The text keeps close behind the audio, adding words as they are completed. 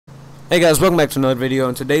Hey guys, welcome back to another video.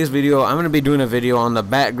 In today's video, I'm going to be doing a video on the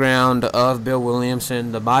background of Bill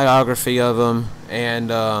Williamson, the biography of him, and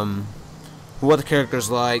what the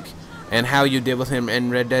character's like, and how you did with him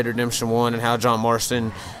in Red Dead Redemption 1, and how John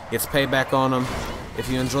Marston gets payback on him. If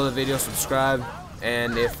you enjoy the video, subscribe,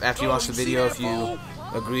 and if after you watch the video, if you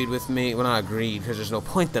agreed with me, well, not agreed, because there's no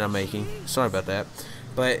point that I'm making, sorry about that,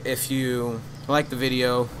 but if you like the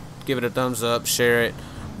video, give it a thumbs up, share it,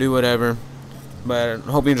 do whatever. But I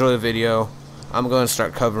hope you enjoy the video. I'm going to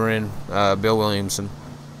start covering Bill Williamson.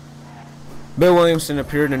 Bill Williamson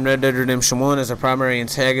appeared in Red Dead Redemption 1 as a primary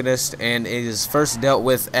antagonist and is first dealt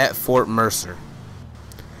with at Fort Mercer.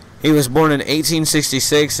 He was born in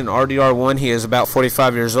 1866 in RDR 1. He is about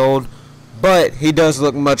 45 years old, but he does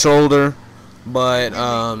look much older. But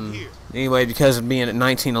anyway, because of being at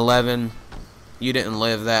 1911, you didn't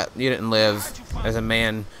live as a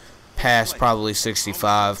man past probably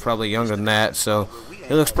 65, probably younger than that, so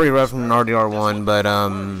he looks pretty rough in RDR1, but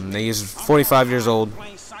he's 45 years old.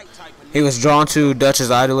 He was drawn to Dutch's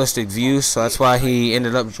idealistic views, so that's why he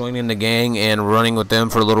ended up joining the gang and running with them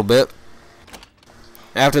for a little bit.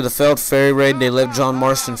 After the failed ferry raid, they left John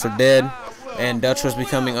Marston for dead, and Dutch was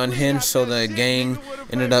becoming unhinged, so the gang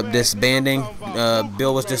ended up disbanding.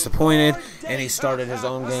 Bill was disappointed, and he started his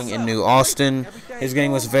own gang in New Austin. His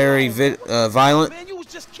gang was very violent.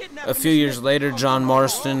 A few years later, John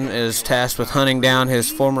Marston is tasked with hunting down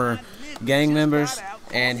his former gang members,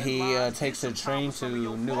 and he takes a train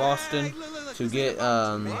to New Austin to get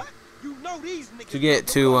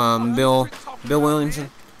to Bill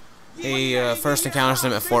Williamson. He first encounters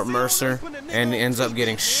him at Fort Mercer and ends up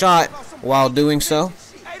getting shot while doing so.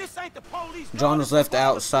 John was left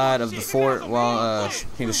outside of the fort while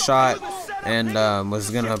he was shot and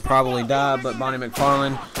was going to probably die, but Bonnie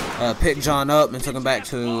McFarlane picked John up and took him back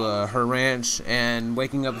to her ranch, and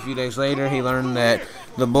waking up a few days later, he learned that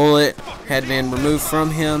the bullet had been removed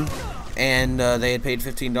from him, and they had paid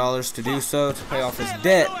 $15 to do so to pay off his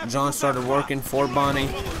debt. John started working for Bonnie.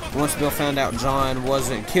 Once Bill found out John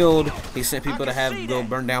wasn't killed, he sent people to go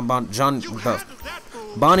burn down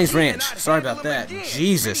Bonnie's ranch. Sorry about that.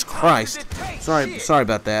 Jesus Christ. Sorry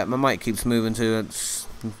about that. My mic keeps moving too. It's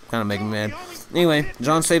kind of making me mad. Anyway,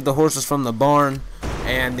 John saved the horses from the barn,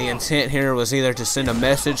 and the intent here was either to send a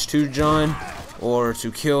message to John or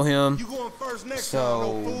to kill him.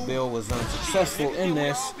 So Bill was unsuccessful in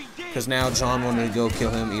this because now John wanted to go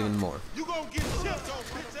kill him even more.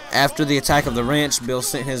 After the attack of the ranch, Bill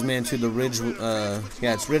sent his men to the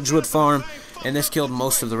Ridgewood farm, and this killed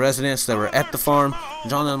most of the residents that were at the farm.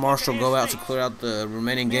 John and Marshall go out to clear out the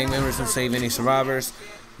remaining gang members and save any survivors.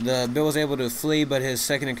 Bill was able to flee, but his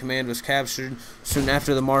second-in-command was captured. Soon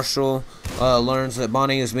after, the Marshal learns that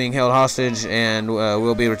Bonnie is being held hostage and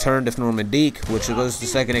will be returned if Norman Deek, which was the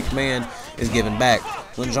second-in-command, is given back.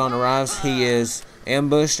 When John arrives, he is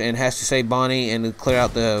ambushed and has to save Bonnie and clear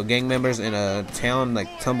out the gang members in a town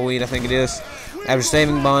like Tumbleweed, I think it is. After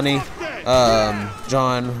saving Bonnie,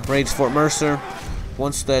 John raids Fort Mercer.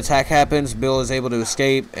 Once the attack happens, Bill is able to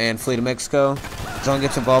escape and flee to Mexico. John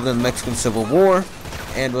gets involved in the Mexican Civil War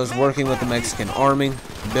and was working with the Mexican army.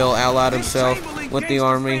 Bill allied himself with the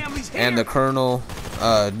army, and the colonel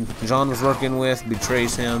John was working with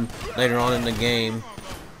betrays him later on in the game.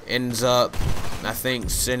 Ends up, I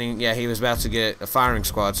think, he was about to get a firing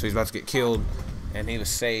squad, so he was about to get killed, and he was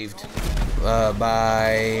saved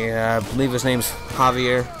by, I believe his name's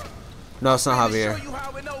Javier. No, it's not Javier.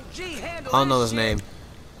 I don't know his name.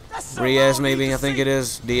 Reyes, maybe, I think it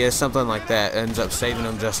is. Diaz, something like that. Ends up saving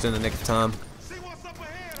him just in the nick of time.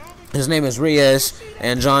 His name is Reyes,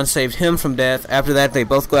 and John saved him from death. After that, they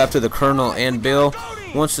both go after the colonel and Bill.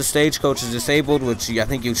 Once the stagecoach is disabled, which I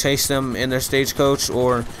think you chased them in their stagecoach,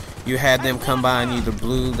 or you had them come by and either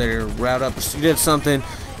blew their route up, or you did something.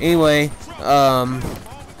 Anyway,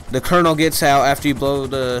 the colonel gets out after you blow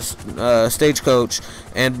the stagecoach,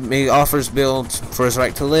 and he offers Bill for his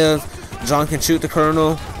right to live. John can shoot the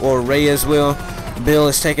colonel, or Reyes will. Bill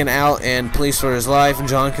is taken out and police for his life.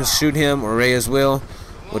 John can shoot him, or Reyes will,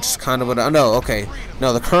 which is kind of what I know. Okay,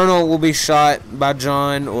 no, the colonel will be shot by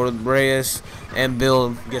John or Reyes, and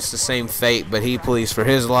Bill gets the same fate, but he pleads for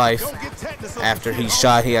his life. After he's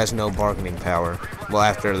shot, he has no bargaining power. Well,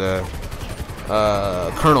 after the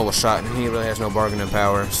colonel was shot, he really has no bargaining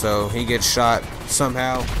power, so he gets shot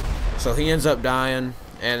somehow. So he ends up dying,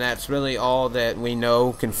 and that's really all that we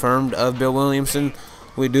know confirmed of Bill Williamson.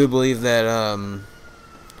 We do believe that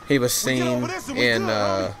he was seen in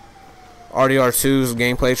RDR2's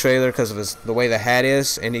gameplay trailer because of the way the hat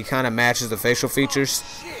is, and he kind of matches the facial features.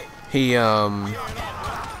 He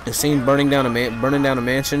is seen burning down a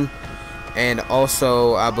mansion, and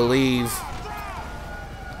also I believe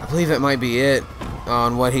believe that might be it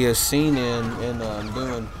on what he has seen and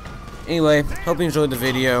doing. Anyway, hope you enjoyed the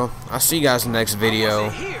video. I'll see you guys in the next video,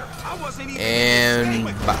 and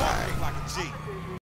bye.